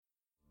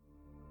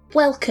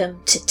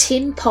Welcome to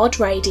Tin Pod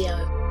Radio.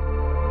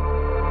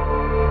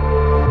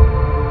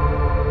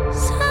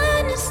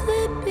 Sun is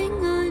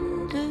slipping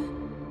under.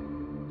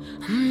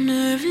 I'm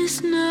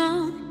nervous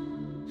now.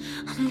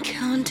 I'm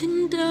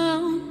counting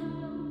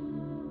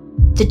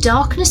down. The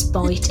Darkness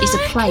Bite is a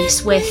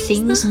place where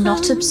things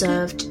not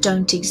observed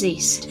don't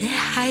exist.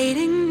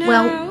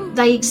 Well,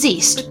 they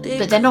exist,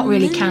 but they're not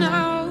really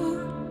canon.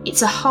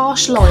 It's a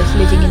harsh life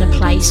living in a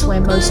place where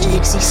most of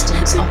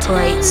existence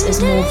operates as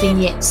more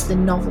vignettes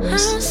than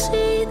novels.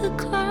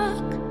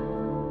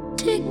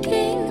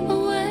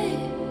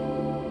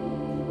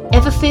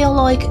 Ever feel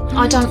like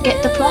I don't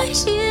get the plot?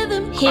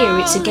 Here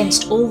it's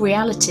against all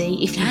reality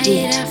if you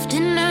did.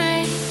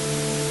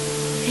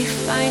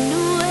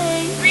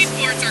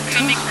 Reports are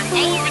coming from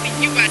all over the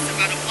US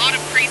about a lot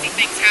of crazy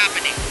things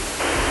happening.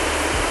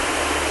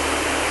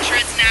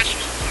 Shreds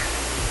National Park.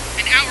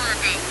 An hour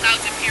ago,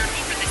 clouds appeared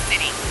over the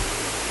city.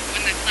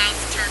 When the clouds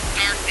turned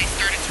dark, they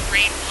started to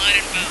rain blood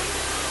and bone.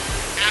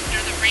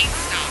 After the rain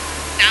stopped,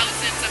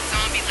 thousands of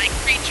zombie-like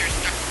creatures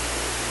started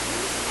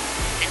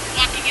and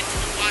walking into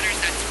the waters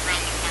that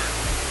surround the park.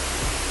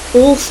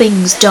 All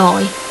things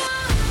die.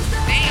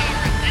 They are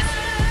relentless,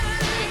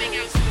 coming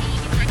out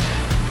schools erected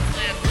from the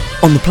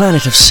cliff. On the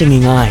planet of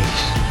Singing Eyes,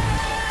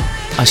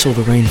 I saw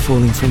the rain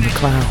falling from the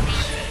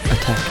clouds,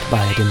 attacked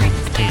by a demonic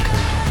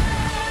takeover.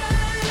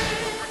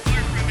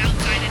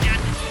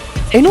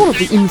 In all of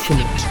the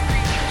infinite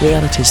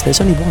realities,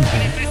 there's only one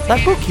hell.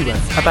 That book you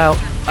wrote about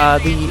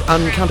the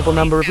uncountable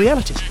number of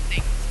realities.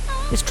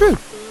 It's true.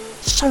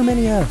 So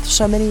many Earths,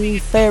 so many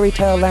fairy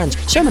tale lands,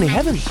 so many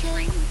heavens.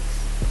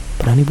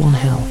 But only one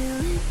hell.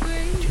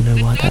 Do you know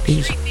why that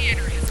is?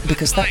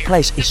 Because that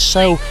place is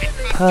so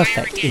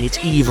perfect in its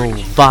evil,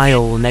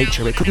 vile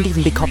nature, it couldn't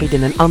even be copied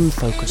in an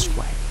unfocused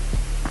way.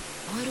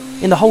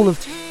 In the whole of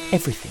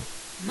everything,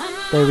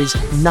 there is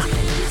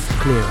nothing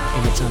clearer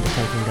in its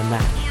undertaking than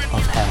that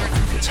of hell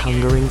and its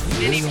hungering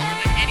for you.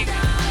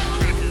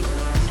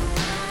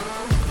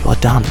 You are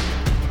done.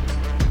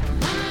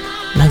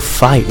 No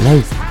fight,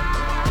 no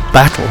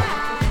battle.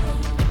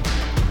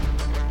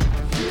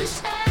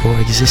 Your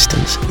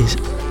existence is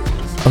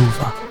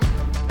over.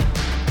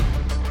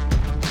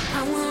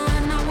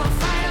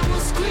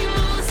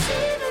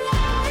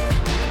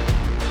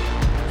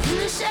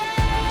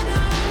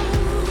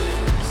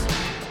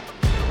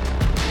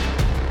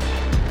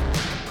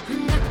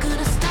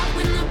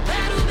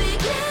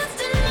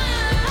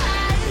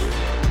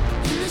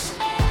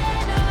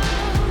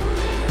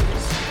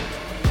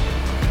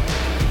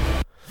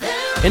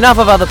 Enough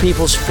of other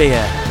people's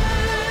fear.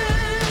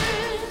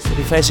 You'll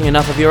be facing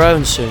enough of your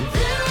own soon.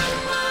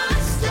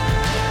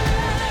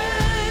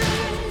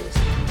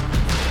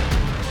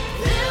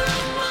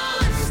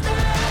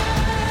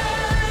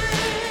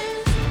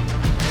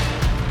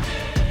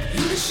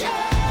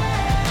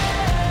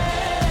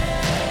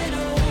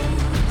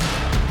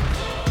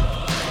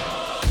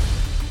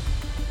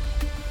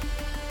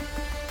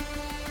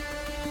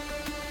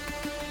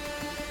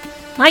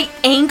 My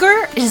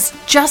anger is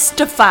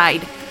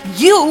justified.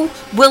 You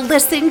will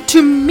listen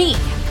to me.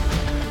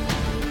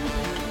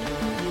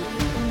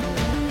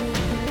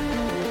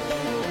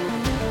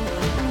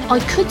 I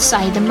could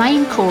say the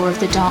main core of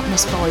the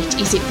Darkness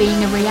Bite is it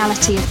being a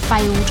reality of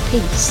failed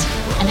peace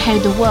and how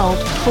the world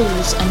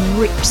pulls and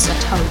rips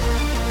at hope.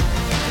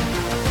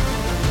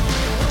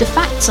 The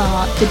facts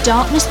are, the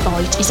Darkness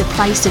Bite is a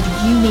place of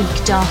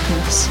unique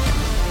darkness,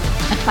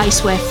 a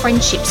place where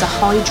friendships are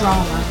high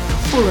drama,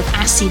 full of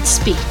acid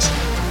spit,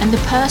 and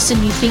the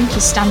person you think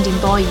is standing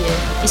by you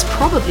is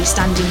probably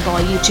standing by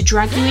you to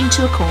drag you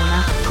into a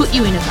corner, put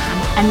you in a van,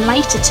 and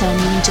later turn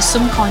you into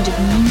some kind of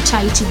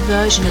mutated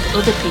version of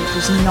other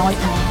people's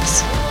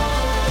nightmares.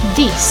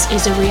 This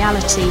is a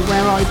reality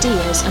where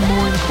ideas are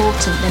more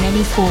important than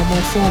any form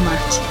or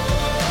format.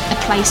 A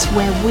place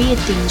where weird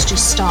things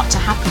just start to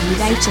happen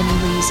without any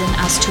reason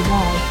as to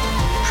why.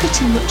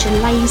 Pretty much a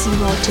lazy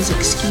writer's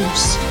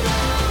excuse.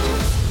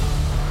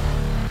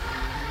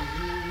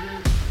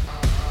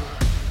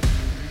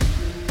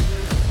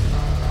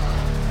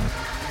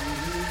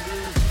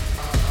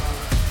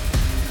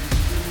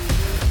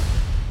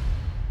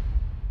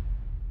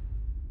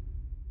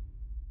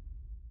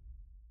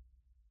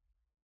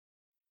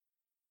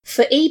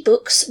 For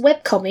ebooks,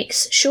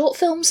 webcomics, short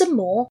films and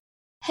more,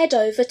 head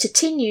over to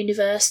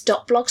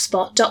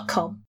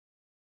tinuniverse.blogspot.com.